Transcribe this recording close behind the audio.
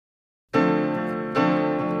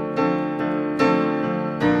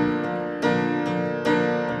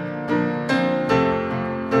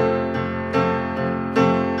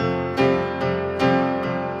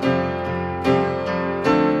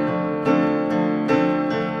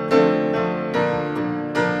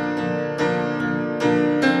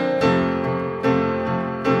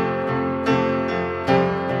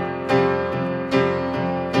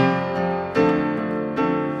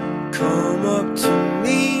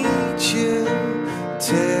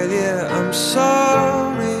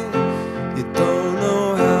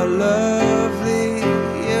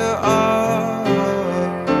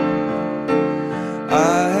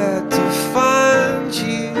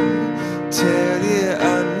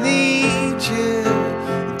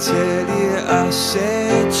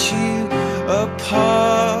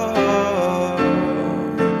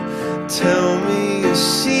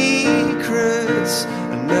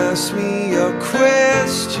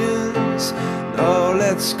questions. No,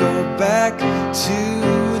 let's go back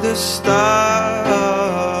to the start.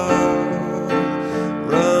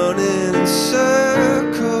 Running in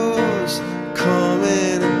circles,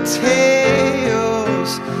 coming in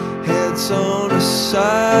tails, heads on the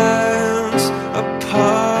sides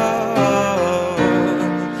apart.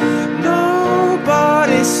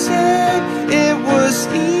 Nobody said it was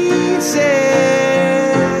easy.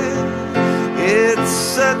 It's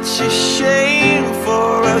such a shame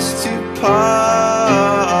for us to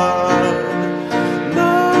part.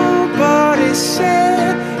 Nobody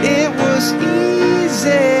said it was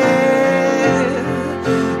easy.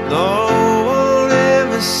 No one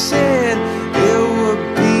ever said it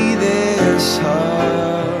would be this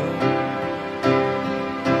hard.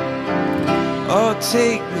 Oh,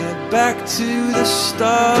 take me back to the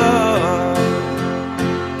start.